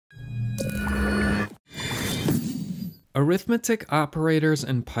Arithmetic operators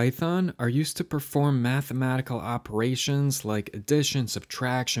in Python are used to perform mathematical operations like addition,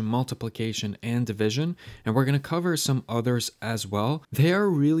 subtraction, multiplication, and division, and we're going to cover some others as well. They are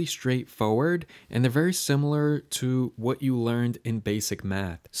really straightforward, and they're very similar to what you learned in basic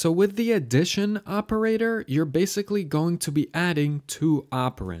math. So with the addition operator, you're basically going to be adding two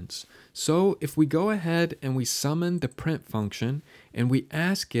operands. So if we go ahead and we summon the print function, and we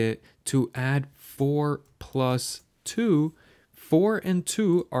ask it to add 4 plus 2, 4 and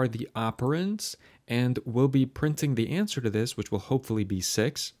 2 are the operands, and we'll be printing the answer to this, which will hopefully be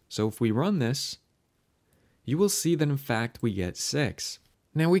 6. So if we run this, you will see that in fact we get 6.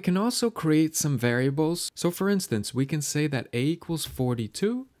 Now we can also create some variables. So for instance, we can say that a equals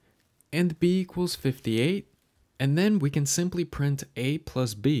 42 and b equals 58, and then we can simply print a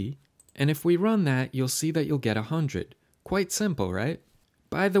plus b, and if we run that, you'll see that you'll get 100. Quite simple, right?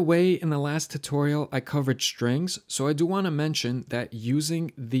 By the way, in the last tutorial, I covered strings, so I do want to mention that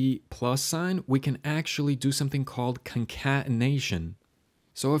using the plus sign, we can actually do something called concatenation.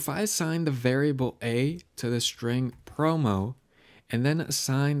 So if I assign the variable a to the string promo, and then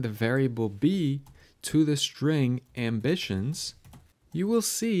assign the variable b to the string ambitions, you will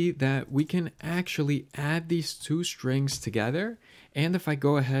see that we can actually add these two strings together, and if I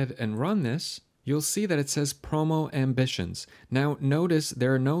go ahead and run this, you'll see that it says promo ambitions. Now notice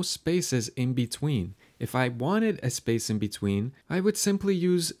there are no spaces in between. If I wanted a space in between, I would simply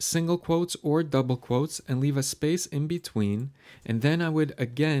use single quotes or double quotes and leave a space in between, and then I would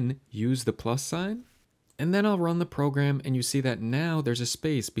again use the plus sign, and then I'll run the program and you see that now there's a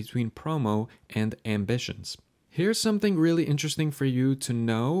space between promo and ambitions. Here's something really interesting for you to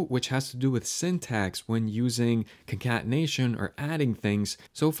know, which has to do with syntax when using concatenation or adding things.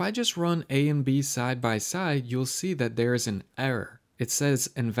 So if I just run A and B side by side, you'll see that there's an error. It says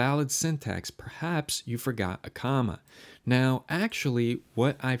invalid syntax. Perhaps you forgot a comma. Now, actually,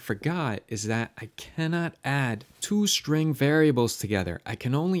 what I forgot is that I cannot add two string variables together. I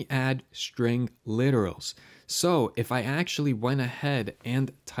can only add string literals. So if I actually went ahead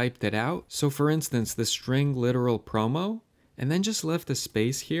and typed it out, so for instance, the string literal promo, and then just left a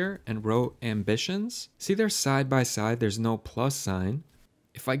space here and wrote ambitions, see they're side by side, there's no plus sign.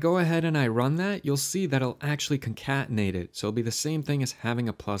 If I go ahead and I run that, you'll see that it'll actually concatenate it. So it'll be the same thing as having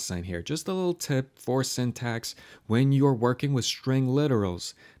a plus sign here. Just a little tip for syntax when you're working with string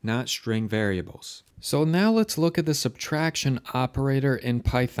literals, not string variables. So now let's look at the subtraction operator in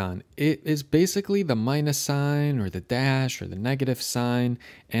Python. It is basically the minus sign or the dash or the negative sign,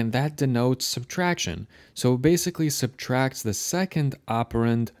 and that denotes subtraction. So it basically subtracts the second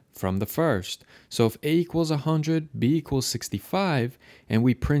operand from the first. So if a equals 100, b equals 65, and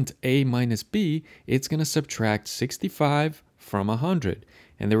we print a minus b, it's going to subtract 65 from 100.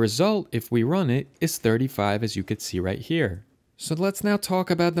 And the result, if we run it, is 35, as you could see right here. So let's now talk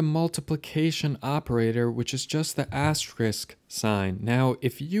about the multiplication operator, which is just the asterisk sign. Now,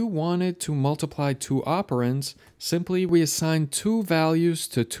 if you wanted to multiply two operands, simply we assign two values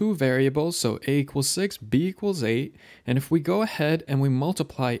to two variables, so a equals 6, b equals 8, and if we go ahead and we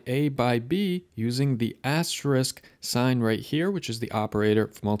multiply a by b using the asterisk sign right here, which is the operator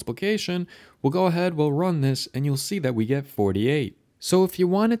for multiplication, we'll go ahead, we'll run this, and you'll see that we get 48. So if you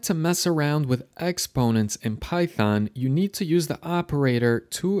wanted to mess around with exponents in Python, you need to use the operator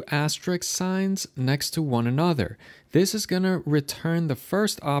two asterisk signs next to one another. This is going to return the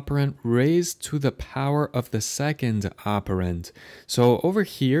first operand raised to the power of the second operand. So over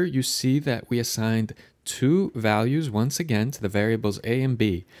here, you see that we assigned two values once again to the variables a and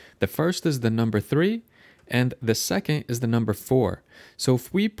b. The first is the number 3, and the second is the number 4. So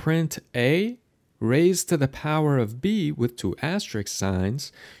if we print a raised to the power of b with two asterisk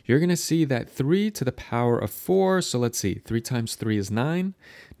signs, you're going to see that 3 to the power of 4, so let's see, 3 times 3 is 9,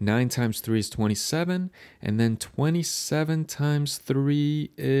 9 times 3 is 27, and then 27 times 3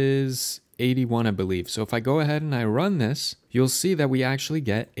 is 81, I believe. So if I go ahead and I run this, you'll see that we actually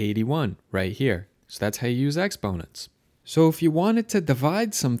get 81 right here. So that's how you use exponents. So if you wanted to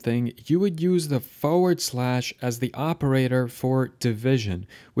divide something, you would use the / as the operator for division,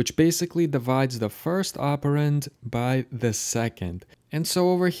 which basically divides the first operand by the second. And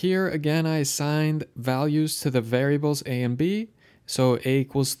so over here, again, I assigned values to the variables a and b. So a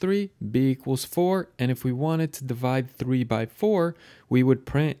equals 3, b equals 4, and if we wanted to divide 3 by 4, we would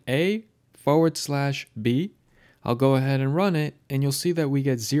print a / b. I'll go ahead and run it, and you'll see that we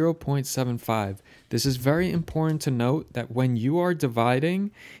get 0.75. This is very important to note that when you are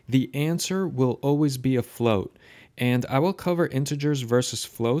dividing, the answer will always be a float. And I will cover integers versus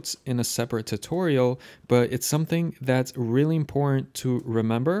floats in a separate tutorial, but it's something that's really important to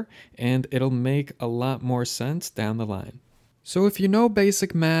remember, and it'll make a lot more sense down the line. So if you know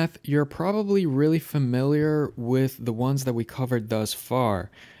basic math, you're probably really familiar with the ones that we covered thus far.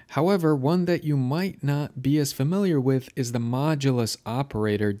 However, one that you might not be as familiar with is the modulus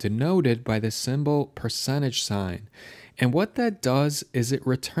operator, denoted by the symbol percentage sign. And what that does is it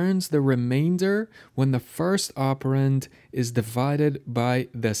returns the remainder when the first operand is divided by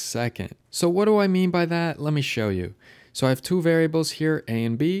the second. So what do I mean by that? Let me show you. So I have two variables here, a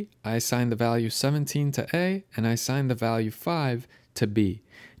and b. I assign the value 17 to a, and I assign the value 5 to b.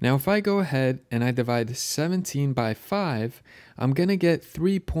 Now if I go ahead and I divide 17 by 5, I'm going to get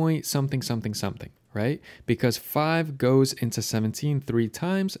 3 point something something something, right? Because 5 goes into 17 3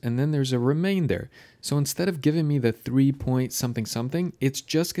 times, and then there's a remainder. So instead of giving me the 3 point something something, it's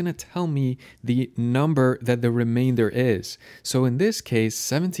just going to tell me the number that the remainder is. So in this case,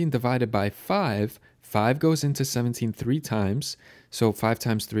 17 divided by 5 goes into 17 3 times, so 5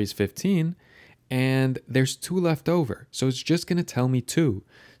 times 3 is 15, and there's 2 left over, so it's just going to tell me 2.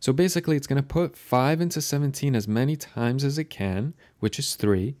 So basically, it's going to put 5 into 17 as many times as it can, which is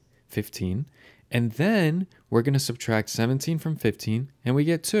 3, 15, and then we're going to subtract 17 from 15, and we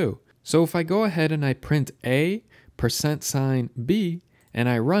get 2. So if I go ahead and I print a %b, and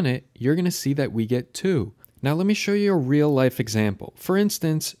I run it, you're going to see that we get 2. Now let me show you a real life example. For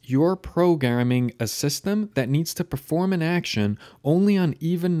instance, you're programming a system that needs to perform an action only on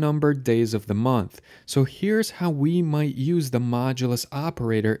even numbered days of the month. So here's how we might use the modulus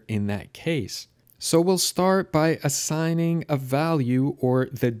operator in that case. So we'll start by assigning a value, or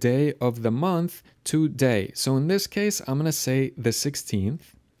the day of the month, to day. So in this case, I'm going to say the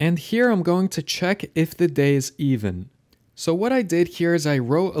 16th. And here I'm going to check if the day is even. So what I did here is I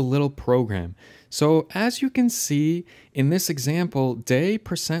wrote a little program. So as you can see in this example, day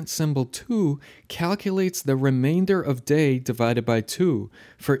 %2 calculates the remainder of day divided by 2.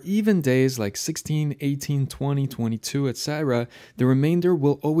 For even days like 16, 18, 20, 22, etc., the remainder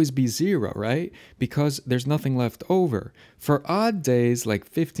will always be 0, right? Because there's nothing left over. For odd days like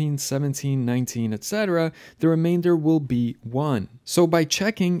 15, 17, 19, etc., the remainder will be 1. So by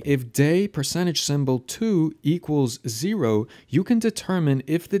checking if day %2 equals 0, you can determine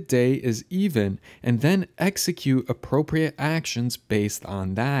if the day is even, and then execute appropriate actions based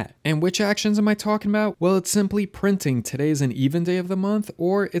on that. And which actions am I talking about? Well, it's simply printing today's an even day of the month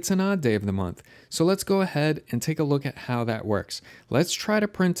or it's an odd day of the month. So let's go ahead and take a look at how that works. Let's try to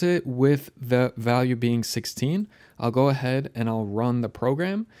print it with the value being 16. I'll go ahead and I'll run the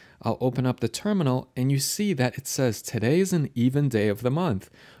program. I'll open up the terminal and you see that it says today is an even day of the month.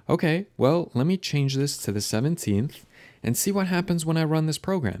 Okay, well, let me change this to the 17th and see what happens when I run this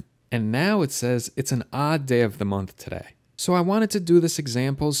program. And now it says it's an odd day of the month today. So I wanted to do this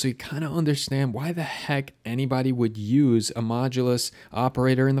example so you kind of understand why the heck anybody would use a modulus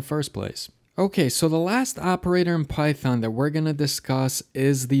operator in the first place. Okay, so the last operator in Python that we're going to discuss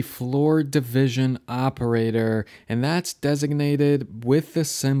is the floor division operator, and that's designated with the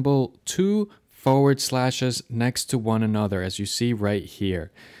symbol 2 / next to one another, as you see right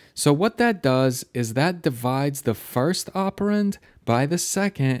here. So what that does is that divides the first operand by the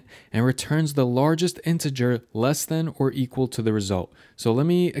second and returns the largest integer less than or equal to the result. So let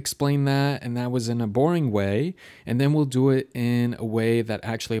me explain that, and that was in a boring way, and then we'll do it in a way that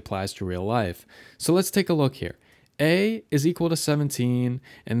actually applies to real life. So let's take a look here. A is equal to 17,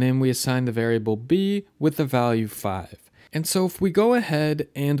 and then we assign the variable b with the value 5. And so if we go ahead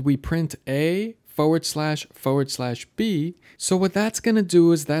and we print a / b, so what that's going to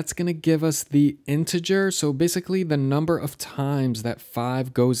do is that's going to give us the integer, so basically the number of times that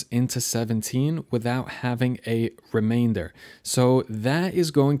 5 goes into 17 without having a remainder. So that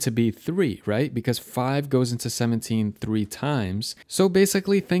is going to be 3, right? Because 5 goes into 17 3 times. So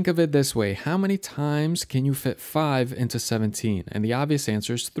basically think of it this way. How many times can you fit 5 into 17? And the obvious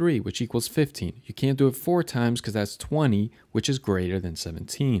answer is 3, which equals 15. You can't do it 4 times because that's 20, which is greater than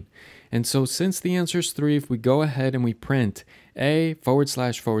 17. And so since the answer is 3, if we go ahead and we print a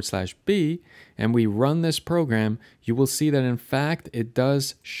 / b and we run this program, you will see that in fact it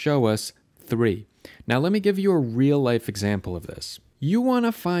does show us 3. Now let me give you a real life example of this. You want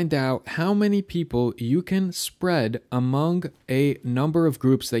to find out how many people you can spread among a number of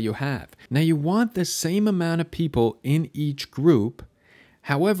groups that you have. Now you want the same amount of people in each group.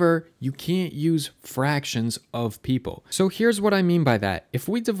 However, you can't use fractions of people. So here's what I mean by that. If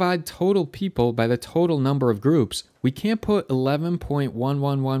we divide total people by the total number of groups, we can't put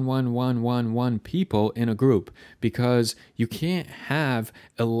 11.111111 people in a group because you can't have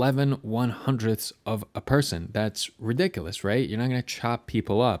 11 100ths of a person. That's ridiculous, right? You're not going to chop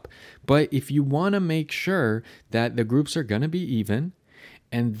people up. But if you want to make sure that the groups are going to be even,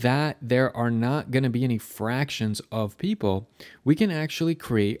 and that there are not going to be any fractions of people, we can actually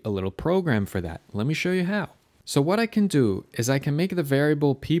create a little program for that. Let me show you how. So what I can do is I can make the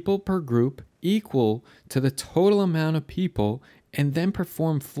variable people per group equal to the total amount of people and then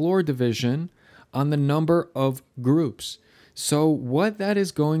perform floor division on the number of groups. So what that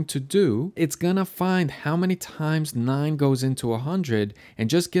is going to do, it's going to find how many times 9 goes into 100 and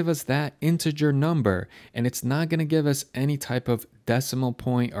just give us that integer number. And it's not going to give us any type of decimal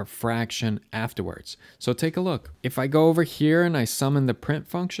point or fraction afterwards. So take a look. If I go over here and I summon the print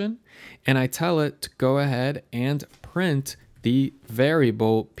function and I tell it to go ahead and print the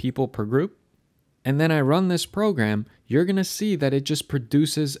variable people per group, and then I run this program, you're going to see that it just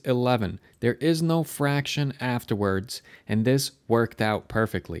produces 11. There is no fraction afterwards, and this worked out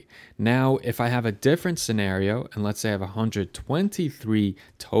perfectly. Now, if I have a different scenario, and let's say I have 123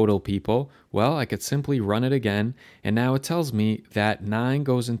 total people, well, I could simply run it again, and now it tells me that 9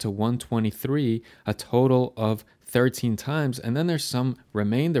 goes into 123 a total of 13 times, and then there's some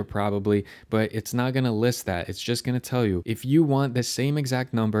remainder probably, but it's not going to list that. It's just going to tell you if you want the same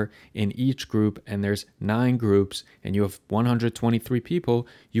exact number in each group and there's 9 groups and you have 123 people,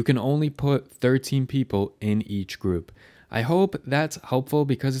 you can only put 13 people in each group. I hope that's helpful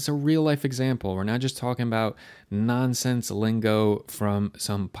because it's a real life example. We're not just talking about nonsense lingo from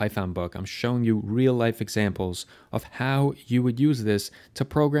some Python book. I'm showing you real life examples of how you would use this to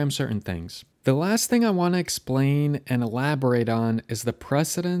program certain things. The last thing I want to explain and elaborate on is the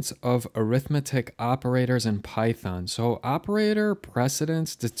precedence of arithmetic operators in Python. So operator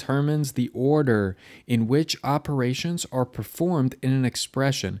precedence determines the order in which operations are performed in an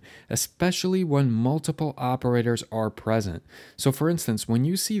expression, especially when multiple operators are present. So for instance, when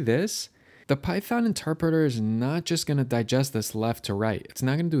you see this, the Python interpreter is not just going to digest this left to right. It's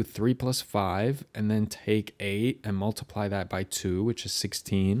not going to do 3 plus 5 and then take 8 and multiply that by 2, which is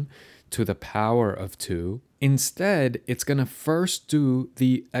 16. To the power of 2. Instead, it's going to first do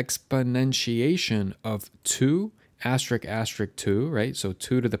the exponentiation of 2 asterisk asterisk 2, right? So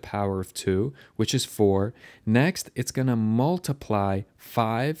 2 to the power of 2, which is 4. Next, it's going to multiply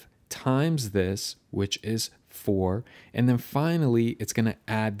 5 times this, which is 4. And then finally, it's going to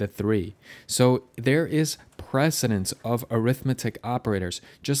add the 3. So there is precedence of arithmetic operators,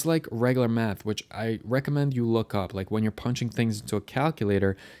 just like regular math, which I recommend you look up. Like when you're punching things into a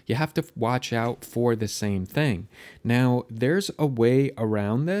calculator, you have to watch out for the same thing. Now, there's a way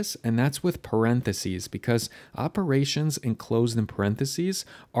around this, and that's with parentheses, because operations enclosed in parentheses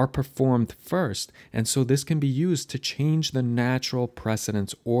are performed first, and so this can be used to change the natural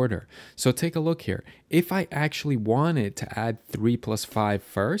precedence order. So take a look here. If I actually wanted to add 3 plus 5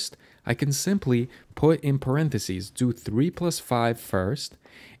 first, I can simply put in parentheses, do 3 plus 5 first,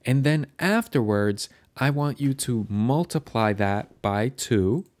 and then afterwards, I want you to multiply that by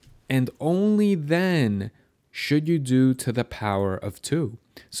 2, and only then should you do to the power of 2.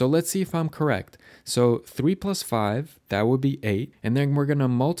 So let's see if I'm correct. So 3 plus 5, that would be 8, and then we're going to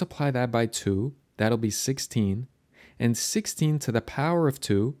multiply that by 2, that'll be 16, and 16 to the power of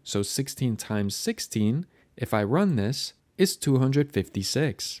 2, so 16 times 16, if I run this, is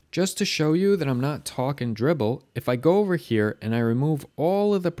 256. Just to show you that I'm not talking dribble, if I go over here and I remove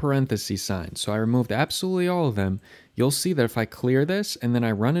all of the parenthesis signs, so I removed absolutely all of them, you'll see that if I clear this and then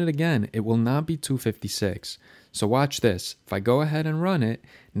I run it again, it will not be 256. So watch this. If I go ahead and run it,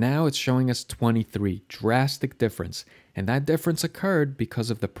 now it's showing us 23. Drastic difference. And that difference occurred because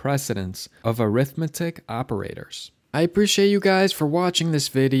of the precedence of arithmetic operators. I appreciate you guys for watching this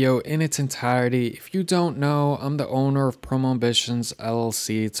video in its entirety. If you don't know, I'm the owner of Promo Ambitions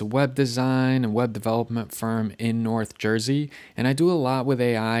LLC. It's a web design and web development firm in North Jersey, and I do a lot with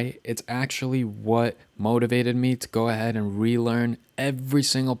AI. It's actually what motivated me to go ahead and relearn every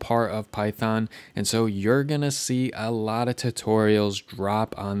single part of Python, and so you're gonna see a lot of tutorials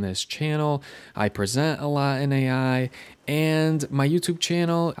drop on this channel. I present a lot in AI, and my YouTube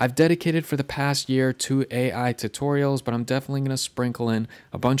channel I've dedicated for the past year to AI tutorials, but I'm definitely gonna sprinkle in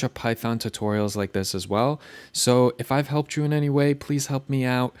a bunch of Python tutorials like this as well. So if I've helped you in any way, please help me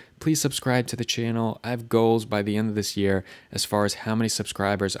out please subscribe to the channel. I have goals by the end of this year as far as how many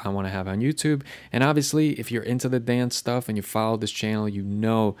subscribers I want to have on YouTube. And obviously, if you're into the dance stuff and you follow this channel, you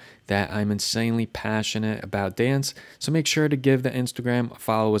know that I'm insanely passionate about dance. So make sure to give the Instagram a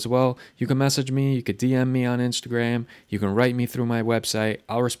follow as well. You can message me, you could DM me on Instagram, you can write me through my website.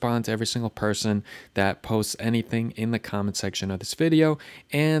 I'll respond to every single person that posts anything in the comment section of this video,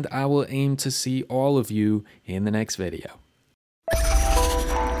 and I will aim to see all of you in the next video.